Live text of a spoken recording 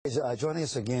Joining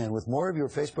us again with more of your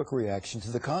Facebook reaction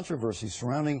to the controversy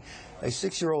surrounding a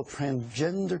 6-year-old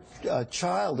transgender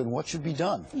child and what should be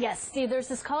done. Yes, Steve, there's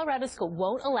this Colorado school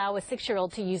won't allow a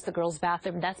 6-year-old to use the girls'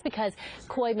 bathroom. That's because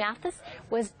Coy Mathis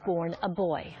was born a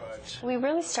boy. We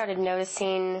really started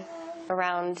noticing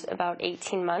around about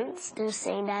 18 months. They're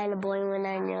saying that I'm a boy when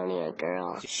I'm only a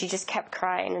girl. She just kept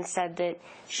crying and said that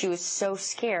she was so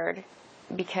scared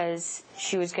because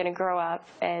she was going to grow up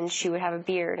and she would have a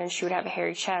beard and she would have a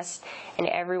hairy chest and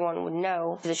everyone would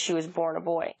know that she was born a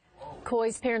boy.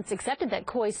 Coy's parents accepted that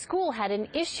Coy's school had an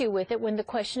issue with it when the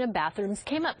question of bathrooms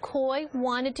came up. Coy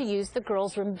wanted to use the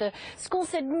girls' room. The school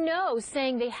said no,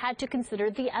 saying they had to consider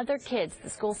the other kids. The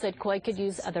school said Coy could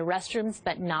use other restrooms,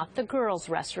 but not the girls'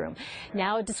 restroom.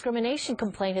 Now a discrimination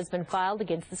complaint has been filed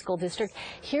against the school district.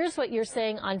 Here's what you're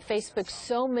saying on Facebook.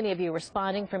 So many of you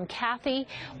responding. From Kathy: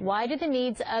 why do the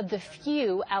needs of the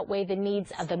few outweigh the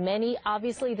needs of the many?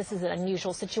 Obviously, this is an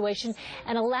unusual situation,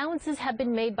 and allowances have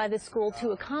been made by the school to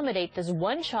accommodate this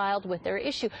one child with their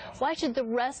issue. Why should the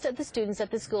rest of the students at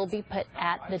the school be put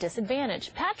at the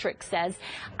disadvantage? Patrick says,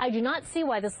 I do not see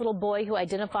why this little boy who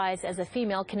identifies as a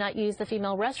female cannot use the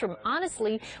female restroom.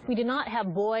 Honestly, we do not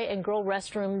have boy and girl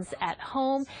restrooms at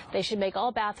home. They should make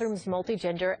all bathrooms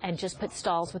multi-gender and just put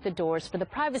stalls with the doors for the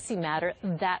privacy matter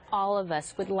that all of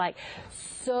us would like.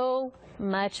 So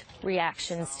much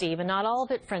reaction, Steve, and not all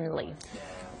of it friendly.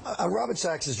 Robert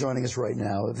Sachs is joining us right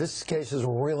now. This case is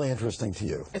really interesting to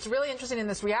you. It's really interesting, and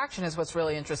this reaction is what's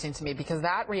really interesting to me, because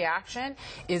that reaction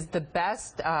is the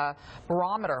best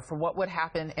barometer for what would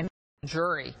happen in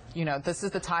jury. You know, this is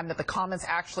the time that the comments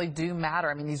actually do matter.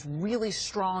 I mean, these really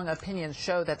strong opinions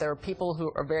show that there are people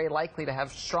who are very likely to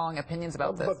have strong opinions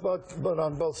about this. But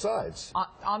on both sides.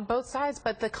 On both sides,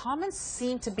 but the comments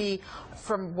seem to be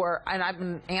from where, and I've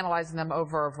been analyzing them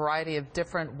over a variety of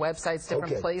different websites,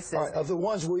 different places. All right, of the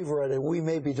ones we've read, and we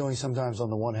may be doing sometimes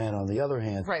on the one hand, on the other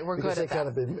hand. Right, we're good at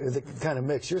that. They kind of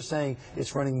mix. You're saying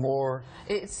it's running more.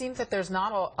 It seems that there's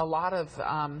not a lot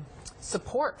of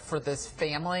support for this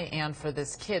family and for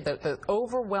this kid. The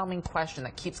overwhelming question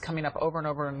that keeps coming up over and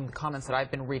over in the comments that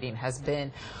I've been reading has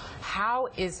been, how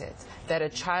is it that a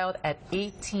child at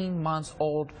 18 months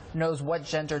old knows what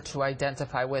gender to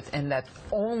identify with, and that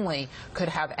only could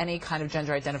have any kind of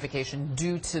gender identification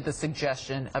due to the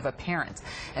suggestion of a parent?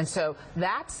 And so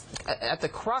that's at the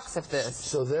crux of this.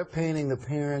 So they're painting the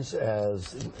parents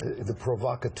as the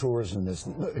provocateurs in this,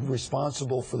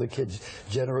 responsible for the kid's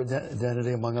gender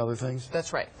identity, among other things?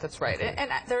 That's right. That's right. Okay.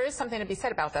 And there is something to be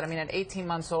said about that. I mean, at 18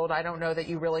 months old, I don't know that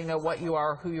you really know what you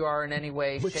are, who you are in any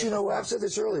way. But you know, I've said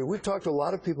this earlier. We've talked to a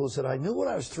lot of people who said, I knew when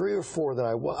I was 3 or 4 that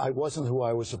I wasn't who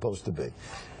I was supposed to be.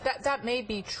 That may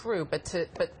be true, but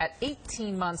at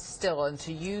 18 months still, and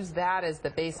to use that as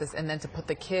the basis, and then to put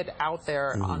the kid out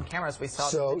there on camera, as we saw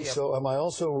in the video. So am I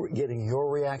also getting your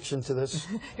reaction to this?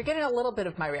 You're getting a little bit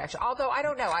of my reaction, although I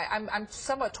don't know. I'm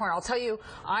somewhat torn. I'll tell you,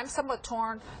 I'm somewhat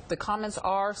torn. The comments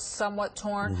are somewhat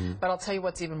torn, but I'll tell you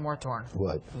what's even more torn.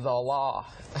 What? The law.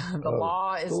 The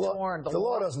law is torn. The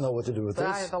law doesn't know what to do with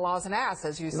this. The law's an ass,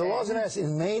 as you say. The law's an ass.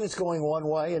 In Maine, it's going one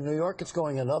way. In New York, it's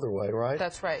going another way, right?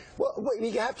 That's right. Well,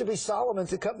 you have to be Solomon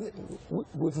to come.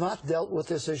 We've not dealt with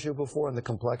this issue before and the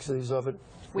complexities of it.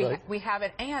 We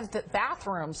haven't, and the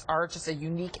bathrooms are just a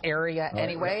unique area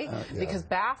anyway, because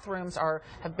bathrooms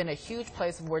have been a huge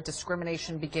place where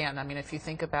discrimination began. I mean, if you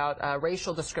think about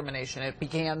racial discrimination, it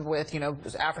began with, you know,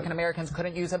 African Americans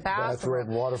couldn't use a bathroom.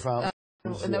 Water fountain.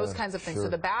 And those kinds of things. Sure. So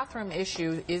the bathroom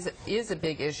issue is a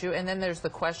big issue, and then there's the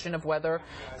question of whether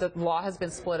the law has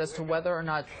been split as to whether or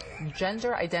not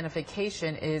gender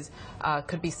identification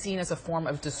could be seen as a form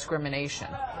of discrimination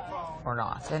or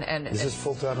not. And is this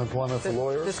full-time employment for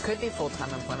lawyers? This could be full-time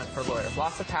employment for lawyers.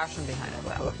 Lots of passion behind it,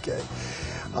 though. Okay.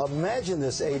 Imagine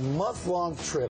this, a month-long trip